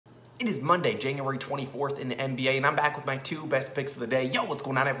It is Monday, January 24th in the NBA, and I'm back with my two best picks of the day. Yo, what's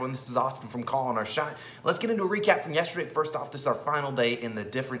going on, everyone? This is Austin from Calling Our Shot. Let's get into a recap from yesterday. First off, this is our final day in the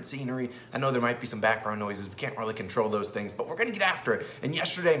different scenery. I know there might be some background noises. We can't really control those things, but we're going to get after it. And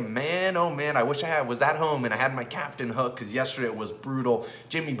yesterday, man, oh man, I wish I was at home and I had my captain hook, because yesterday it was brutal.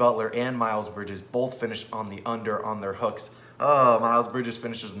 Jimmy Butler and Miles Bridges both finished on the under on their hooks. Oh, Miles Bridges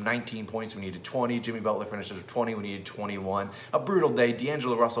finishes with 19 points, we needed 20. Jimmy Butler finishes with 20, we needed 21. A brutal day.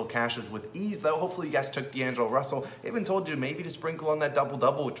 D'Angelo Russell cashes with ease, though. Hopefully you guys took D'Angelo Russell. I even told you maybe to sprinkle on that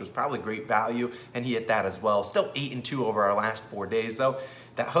double-double, which was probably great value, and he hit that as well. Still 8-2 over our last 4 days, though.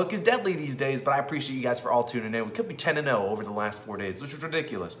 That hook is deadly these days, but I appreciate you guys for all tuning in. We could be 10-0 over the last 4 days, which was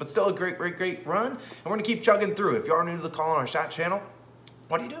ridiculous, but still a great run, and we're going to keep chugging through. If you are new to the Calling Our Shot channel,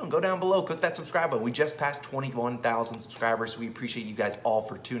 what are you doing? Go down below, click that subscribe button. We just passed 21,000 subscribers, so we appreciate you guys all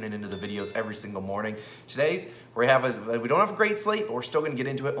for tuning into the videos every single morning. Today's, we don't have a great slate, but we're still gonna get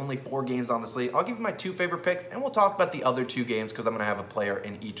into it. Only 4 games on the slate. I'll give you my 2 favorite picks, and we'll talk about the other 2 games because I'm gonna have a player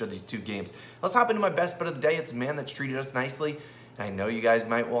in each of these 2 games. Let's hop into my best bet of the day. It's a man that's treated us nicely. I know you guys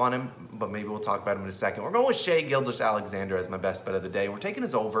might want him, but maybe we'll talk about him in a second. We're going with Shai Gilgeous-Alexander as my best bet of the day. We're taking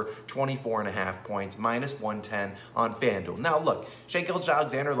his over 24.5 points, minus 110 on FanDuel. Now look, Shai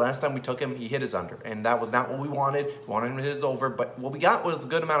Gilgeous-Alexander, last time we took him, he hit his under, and that was not what we wanted. We wanted him to hit his over, but what we got was a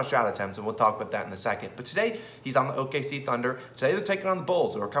good amount of shot attempts, and we'll talk about that in a second. But today, he's on the OKC Thunder. Today they're taking on the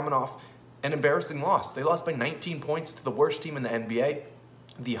Bulls, who are coming off an embarrassing loss. They lost by 19 points to the worst team in the NBA.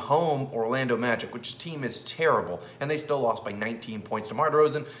 The home Orlando Magic, which team is terrible, and they still lost by 19 points. DeMar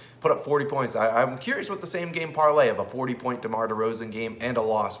DeRozan put up 40 points. I'm curious what the same game parlay of a 40-point DeMar DeRozan game and a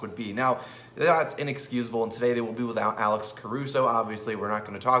loss would be. Now, that's inexcusable, and today they will be without Alex Caruso. Obviously, we're not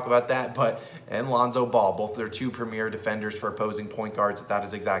going to talk about that, and Lonzo Ball, both their 2 premier defenders for opposing point guards. That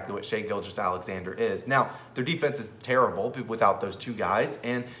is exactly what Shai Gilgeous-Alexander is. Now, their defense is terrible without those 2 guys,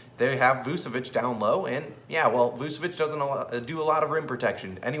 and they have Vucevic down low, and yeah, well, Vucevic doesn't do a lot of rim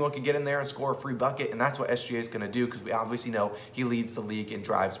protection. Anyone can get in there and score a free bucket, and that's what SGA is going to do, because we obviously know he leads the league in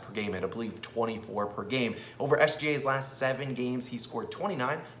drives per game at, I believe, 24 per game. Over SGA's last 7 games, he scored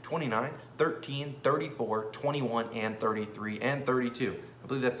 29, 29, 13, 34, 21, and 33, and 32. I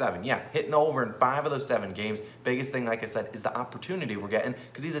believe that's 7. Yeah, hitting the over in 5 of those 7 games. Biggest thing, like I said, is the opportunity we're getting,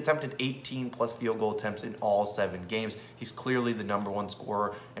 because he's attempted 18-plus field goal attempts in all 7 games. He's clearly the #1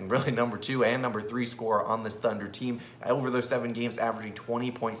 scorer, and really #2 and #3 scorer on this Thunder team. Over those 7 games, averaging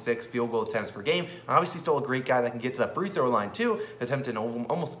 20.6 field goal attempts per game. Obviously, still a great guy that can get to the free throw line too, attempting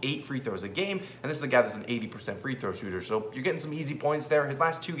almost 8 free throws a game. And this is a guy that's an 80% free throw shooter, so you're getting some easy points there. His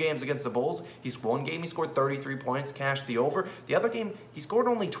last 2 games against the Bulls, one game he scored 33 points, cashed the over. The other game, he scored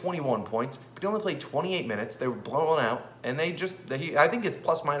only 21 points, but he only played 28 minutes. They were blown out, and I think his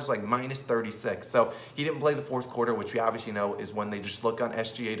plus-minus like minus 36. So he didn't play the 4th quarter, which we obviously know is when they just look on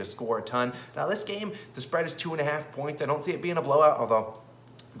SGA to score a ton. Now this game, the spread is 2.5 points. I don't see it being a blowout, although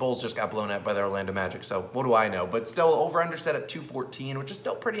Bulls just got blown out by the Orlando Magic, so what do I know? But still, over-under set at 214, which is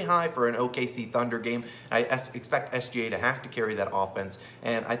still pretty high for an OKC Thunder game. I expect SGA to have to carry that offense,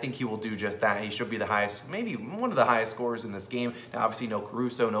 and I think he will do just that. He should be the highest, maybe one of the highest scorers in this game. Now, obviously, no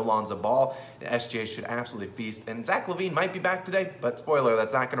Caruso, no Lonzo Ball. The SGA should absolutely feast, and Zach LaVine might be back today, but spoiler,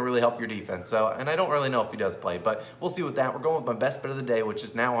 that's not going to really help your defense. So, and I don't really know if he does play, but we'll see with that. We're going with my best bet of the day, which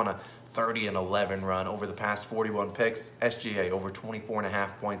is now on a 30-11 run over the past 41 picks. SGA over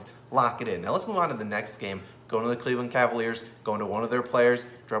 24.5 points. Lock it in. Now let's move on to the next game. Going to the Cleveland Cavaliers, going to one of their players.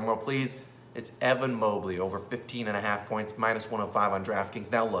 Drum roll, please. It's Evan Mobley over 15.5 points, minus 105 on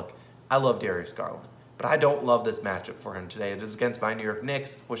DraftKings. Now look, I love Darius Garland, but I don't love this matchup for him today. It is against my New York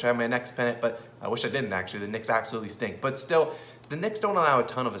Knicks. Wish I had my next pennant, but I wish I didn't actually. The Knicks absolutely stink. But still, the Knicks don't allow a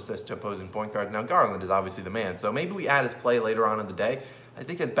ton of assists to opposing point guards. Now Garland is obviously the man, so maybe we add his play later on in the day. I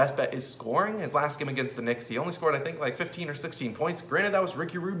think his best bet is scoring. His last game against the Knicks, he only scored, I think, like 15 or 16 points. Granted, that was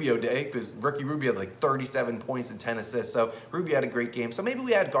Ricky Rubio day, because Ricky Rubio had like 37 points and 10 assists, so Rubio had a great game. So maybe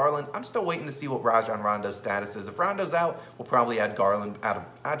we add Garland. I'm still waiting to see what Rajon Rondo's status is. If Rondo's out, we'll probably add Garland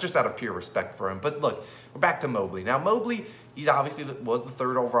just out of pure respect for him. But look, we're back to Mobley. Now, Mobley, he obviously was the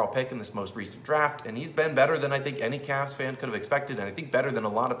 3rd overall pick in this most recent draft, and he's been better than I think any Cavs fan could have expected, and I think better than a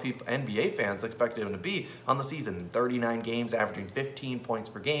lot of people, NBA fans, expected him to be on the season. 39 games, averaging 15 points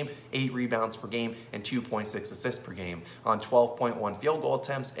per game, 8 rebounds per game, and 2.6 assists per game on 12.1 field goal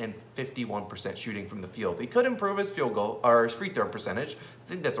attempts and 51% shooting from the field. He could improve his field goal or his free throw percentage. I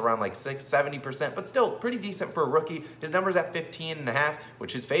think that's around like 70%, but still pretty decent for a rookie. His number's at 15.5,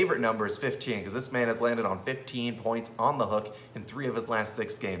 which his favorite number is 15, because this man has landed on 15 points on the hook in 3 of his last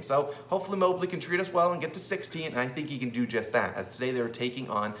 6 games. So hopefully Mobley can treat us well and get to 16, and I think he can do just that, as today they were taking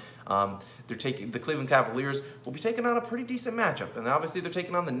on They're taking the Cleveland Cavaliers will be taking on a pretty decent matchup, and obviously they're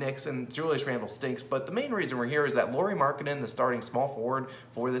taking on the Knicks, and Julius Randle stinks. But the main reason we're here is that Lauri Markkanen, the starting small forward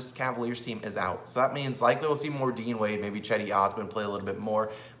for this Cavaliers team, is out. So that means likely we'll see more Dean Wade, maybe Chetty Osman play a little bit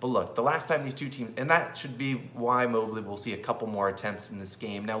more. But look, the last time these two teams, and that should be why Mobley will see a couple more attempts in this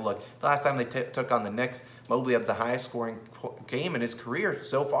game. Now look, the last time they took on the Knicks, Mobley had the highest scoring game in his career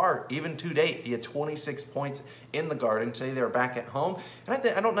so far, even to date. He had 26 points in the Garden. Today they were back at home, and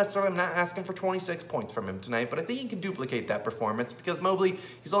I'm not asking for 26 points from him tonight, but I think he can duplicate that performance because Mobley,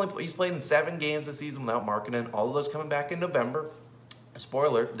 he's played in 7 games this season without Markkanen, all of those coming back in November.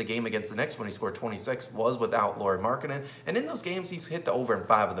 Spoiler, the game against the Knicks when he scored 26 was without Lauri Markkanen, and in those games he's hit the over in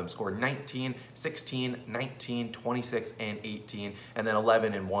 5 of them, scored 19, 16, 19, 26, and 18, and then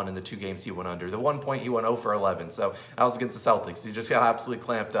 11 and 1 in the 2 games he went under. The 1 point he went 0 for 11, so that was against the Celtics. He just got absolutely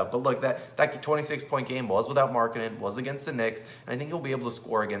clamped up. But look, that 26-point game was without Markkanen, was against the Knicks, and I think he'll be able to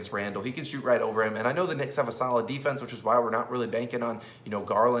score against Randle. He can shoot right over him, and I know the Knicks have a solid defense, which is why we're not really banking on,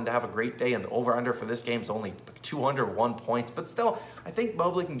 Garland to have a great day, and the over-under for this game is only 201 points, but still, I think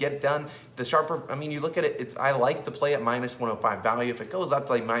Mobley can get it done. The sharper, you look at it, I like the play at minus 105 value. If it goes up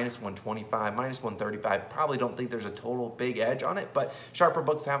to like minus 125, minus 135, probably don't think there's a total big edge on it, but sharper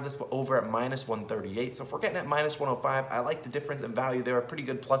books have this over at minus 138. So if we're getting at minus 105, I like the difference in value there. A pretty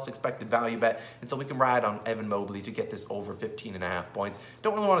good plus expected value bet, and so we can ride on Evan Mobley to get this over 15.5 points.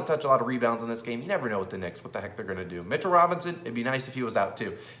 Don't really want to touch a lot of rebounds in this game. You never know with the Knicks what the heck they're going to do. Mitchell Robinson, it'd be nice if he was out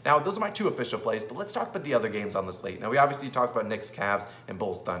too. Now, those are my 2 official plays, but let's talk about the other games on the slate. Now, we obviously talked about Knicks, Cavs, and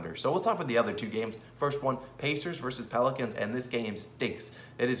Bulls, Thunder. So we'll talk about the other 2 games. First one, Pacers versus Pelicans, and this game stinks.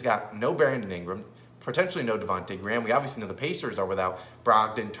 It has got no Brandon Ingram, potentially no Devontae Graham. We obviously know the Pacers are without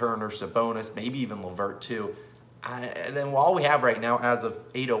Brogdon, Turner, Sabonis, maybe even LeVert too. And then all we have right now as of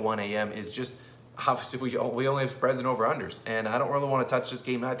 8:01 a.m. is just, obviously, we only have spreads and over-unders, and I don't really want to touch this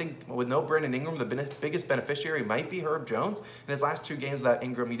game. I think with no Brandon Ingram, the biggest beneficiary might be Herb Jones. In his last 2 games without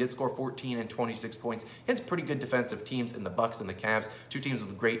Ingram, he did score 14 and 26 points against pretty good defensive teams in the Bucks and the Cavs, 2 teams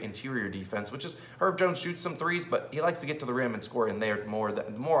with great interior defense, which is Herb Jones shoots some threes, but he likes to get to the rim and score in there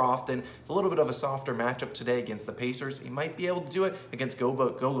more often. A little bit of a softer matchup today against the Pacers. He might be able to do it against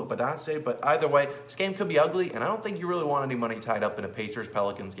Goga Badance, but either way, this game could be ugly, and I don't think you really want any money tied up in a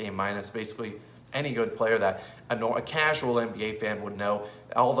Pacers-Pelicans game minus basically any good player that a casual NBA fan would know.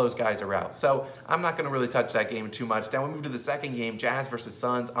 All those guys are out. So I'm not going to really touch that game too much. Now we move to the second game, Jazz versus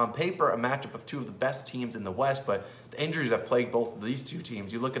Suns. On paper, a matchup of 2 of the best teams in the West, but the injuries have plagued both of these 2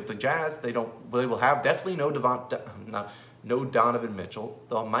 teams. You look at the Jazz, they will have definitely no Donovan Mitchell.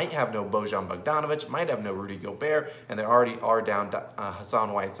 They might have no Bojan Bogdanovic, might have no Rudy Gobert, and they already are down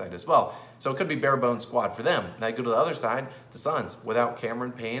Hassan Whiteside as well. So it could be bare bones squad for them. Now you go to the other side, the Suns, without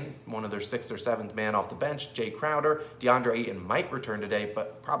Cameron Payne, one of their 6th or 7th man off the bench, Jay Crowder, DeAndre Ayton might return today,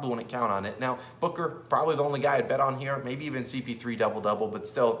 but probably wouldn't count on it. Now, Booker, probably the only guy I'd bet on here, maybe even CP3 double-double, but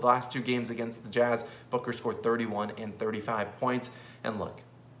still, the last 2 games against the Jazz, Booker scored 31 and 35 points. And look,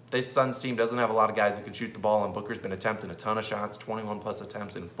 this Suns team doesn't have a lot of guys that can shoot the ball, and Booker's been attempting a ton of shots, 21-plus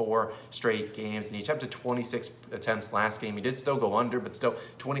attempts in 4 straight games, and he attempted 26 attempts last game. He did still go under, but still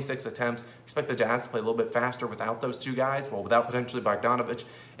 26 attempts. Expect the Jazz to play a little bit faster without those 2 guys, well, without potentially Bogdanovic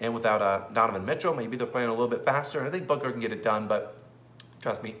and without Donovan Mitchell. Maybe they're playing a little bit faster, and I think Booker can get it done, but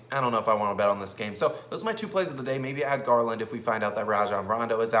trust me, I don't know if I want to bet on this game. So those are my 2 plays of the day. Maybe add Garland if we find out that Rajon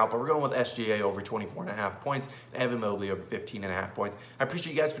Rondo is out. But we're going with SGA over 24.5 points and Evan Mobley over 15.5 points. I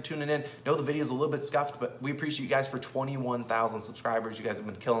appreciate you guys for tuning in. Know the video's a little bit scuffed, but we appreciate you guys for 21,000 subscribers. You guys have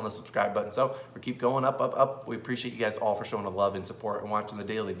been killing the subscribe button. So we keep going up, up, up. We appreciate you guys all for showing the love and support and watching the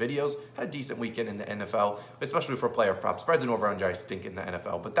daily videos. Had a decent weekend in the NFL, especially for player props. Spreads and over-under, I stink in the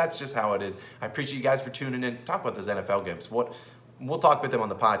NFL, but that's just how it is. I appreciate you guys for tuning in. Talk about those NFL games. We'll talk about them on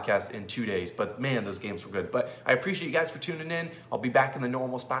the podcast in 2 days, but man, those games were good. But I appreciate you guys for tuning in. I'll be back in the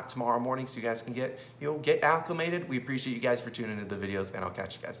normal spot tomorrow morning so you guys can get acclimated. We appreciate you guys for tuning into the videos, and I'll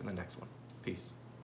catch you guys in the next one. Peace.